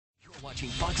Watching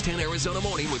Fox 10 Arizona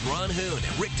Morning with Ron Hoon,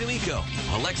 Rick D'Amico,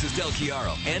 Alexis Del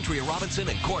Chiaro, Andrea Robinson,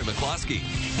 and Corey McCloskey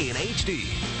in HD.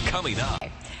 Coming up.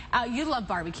 You love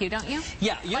barbecue, don't you?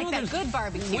 Yeah. Like that good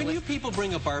barbecue. When you people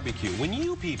bring up barbecue, when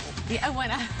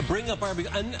bring up barbecue,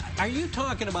 and are you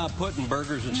talking about putting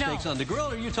burgers and steaks on the grill,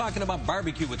 or are you talking about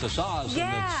barbecue with the sauce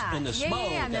and the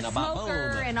smoke and the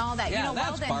smoker and all that? Yeah, you know,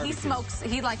 that's Weldon, barbecue. he smokes.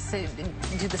 He likes to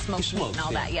do the smoked meat and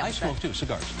all that. Yeah, I smoke too,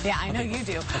 cigars. Yeah, I know you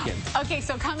do. Okay. Okay,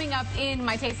 so coming up in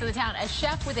My Taste of the Town, a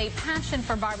chef with a passion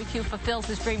for barbecue fulfills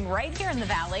his dream right here in the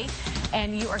Valley,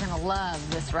 and you are going to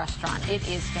love this restaurant. It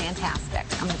is fantastic.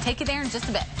 I'm going to take you there in just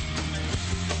a bit.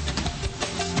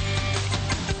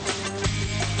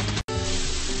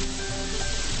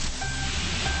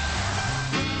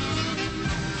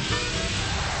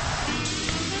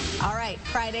 All right,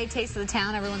 Friday, Taste of the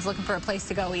Town. Everyone's looking for a place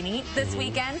to go and eat this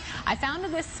weekend. I found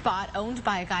this spot owned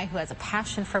by a guy who has a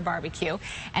passion for barbecue,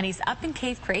 and he's up in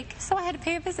Cave Creek, so I had to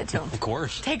pay a visit to him. Of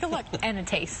course. Take a look and a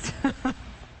taste.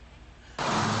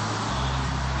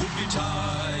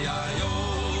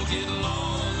 Get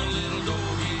along, little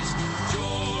doggies,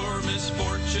 your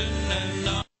misfortune and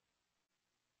not.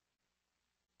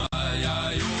 Get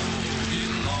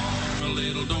along,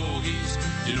 little doggies,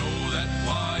 you know that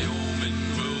Wyoming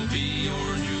will be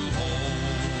your new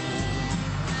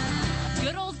home.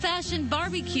 Good old-fashioned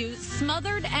barbecue,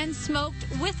 smothered and smoked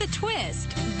with a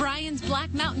twist. Bryan's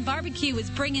Black Mountain Barbecue is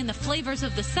bringing the flavors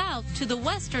of the South to the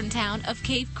western town of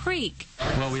Cave Creek.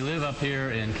 Well, we live up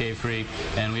here in Cave Creek,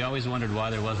 and we always wondered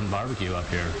why there wasn't barbecue up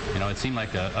here. You know, it seemed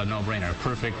like a no-brainer, a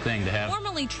perfect thing to have.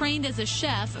 Formerly trained as a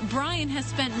chef, Bryan has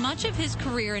spent much of his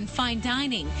career in fine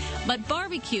dining, but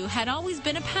barbecue had always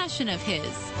been a passion of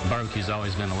his. Barbecue's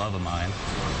always been a love of mine,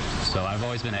 so I've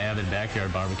always been an avid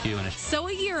backyard barbecue. So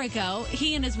a year ago,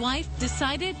 he and his wife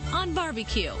decided on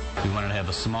barbecue. We wanted to have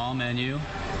a small menu,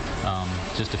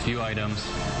 just a few items,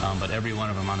 but every one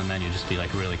of them on the menu just be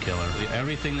like really killer.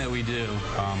 Everything that we do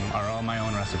are all my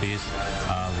own recipes.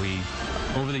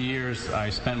 Over the years, I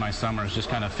spent my summers just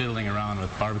kind of fiddling around with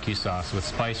barbecue sauce, with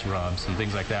spice rubs and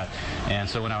things like that. And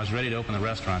so when I was ready to open the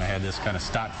restaurant, I had this kind of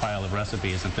stockpile of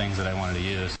recipes and things that I wanted to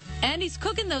use. And he's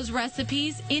cooking those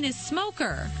recipes in his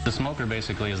smoker. The smoker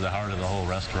basically is the heart of the whole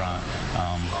restaurant.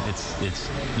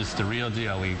 It's the real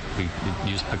deal. We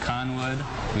use pecan wood.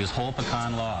 We use whole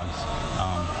pecan logs.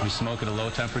 We smoke at a low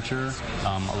temperature.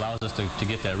 Allows us to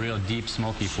get that real deep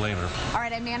smoky flavor. All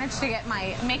right, I managed to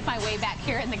make my way back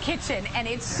here in the kitchen, and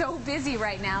it's so busy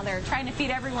right now. They're trying to feed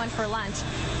everyone for lunch.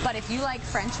 But if you like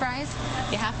French fries,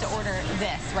 you have to order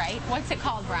this, right? What's it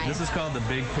called, Bryan? This is called the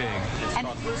Big Pig. And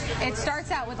it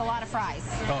starts out with a lot of fries.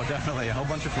 Oh, definitely. A whole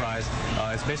bunch of fries.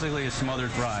 It's basically a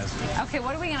smothered fries. Okay,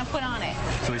 what are we going to put on it?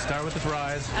 So we start with the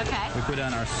fries. Okay. We put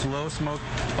on our slow smoked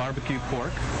barbecue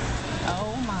pork.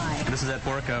 Oh, my. This is that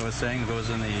pork I was saying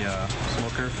goes in the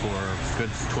smoker for a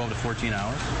good 12 to 14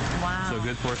 hours. Wow. So a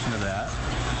good portion of that.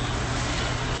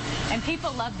 And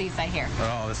people love these, I hear.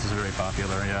 Oh, this is very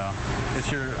popular, yeah. It's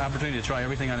your opportunity to try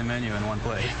everything on the menu in one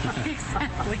plate.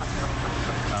 Exactly. A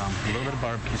little bit of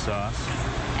barbecue sauce.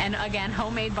 And again,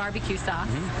 homemade barbecue sauce.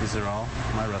 These are all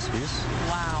my recipes.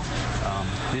 Wow.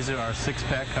 These are our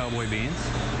six-pack cowboy beans.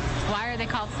 Why are they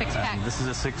called six-pack?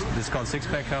 It's called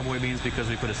six-pack cowboy beans because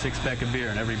we put a six-pack of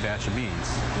beer in every batch of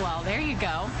beans. Well, there you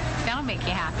go. That'll make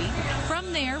you happy.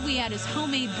 From there, we add his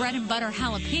homemade bread and butter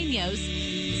jalapenos,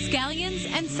 scallions,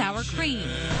 and sour cream.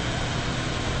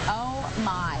 Oh,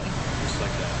 my. Just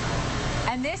like that.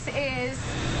 And this is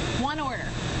one order.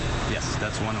 Yes,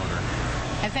 that's one order.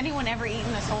 Has anyone ever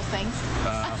eaten this whole thing?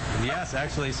 Yes,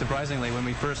 actually, surprisingly, when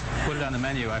we first put it on the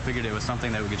menu, I figured it was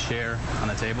something that we could share on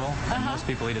the table. And most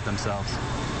people eat it themselves.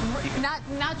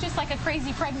 Not just like a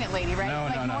crazy pregnant lady, right? No,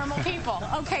 like normal people.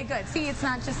 Okay, good. See, it's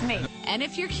not just me. And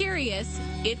if you're curious,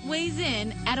 it weighs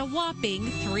in at a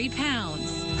whopping 3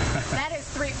 pounds. That is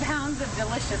 3 pounds of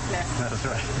deliciousness. That's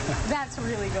right. That's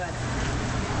really good.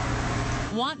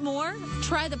 Want more?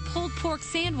 Try the pulled pork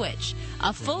sandwich,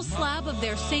 a full slab of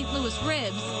their St. Louis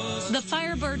ribs, the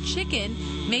Firebird chicken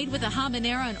made with a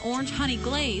habanero and orange honey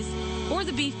glaze, or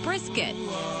the beef brisket,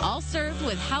 all served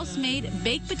with house-made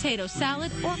baked potato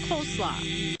salad or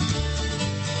coleslaw.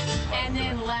 And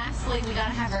then lastly, we got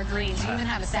to have our greens. You even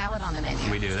have a salad on the menu.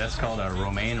 We do. That's called our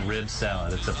romaine rib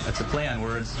salad. It's a play on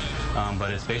words,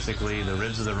 but it's basically the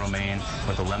ribs of the romaine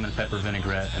with a lemon pepper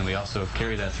vinaigrette, and we also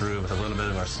carry that through with a little bit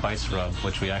of our spice rub,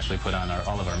 which we actually put on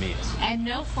all of our meats. And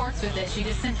no forks with this. You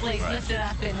just simply lift it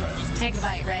up and take a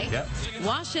bite, right? Yep.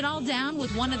 Wash it all down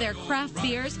with one of their craft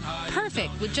beers,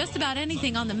 perfect with just about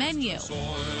anything on the menu.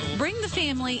 Bring the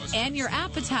family and your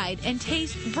appetite and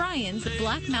taste Bryan's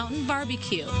Black Mountain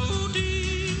Barbecue.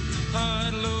 I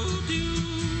love you.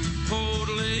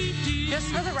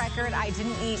 the record, I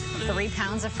didn't eat 3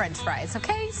 pounds of French fries,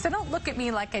 okay? So don't look at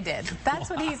me like I did. That's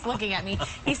what he's looking at me.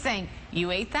 He's saying,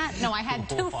 you ate that? No, I had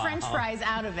 2 French fries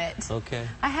out of it. Okay.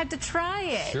 I had to try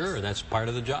it. Sure, that's part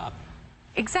of the job.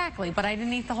 Exactly, but I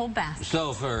didn't eat the whole basket.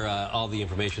 So for all the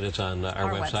information, it's on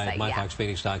our website,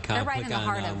 myfoxphoenix.com. Right Click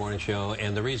on our morning show.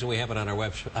 And the reason we have it on our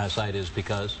website is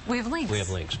because we have links. We have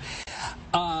links.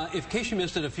 In case you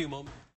missed it a few moments.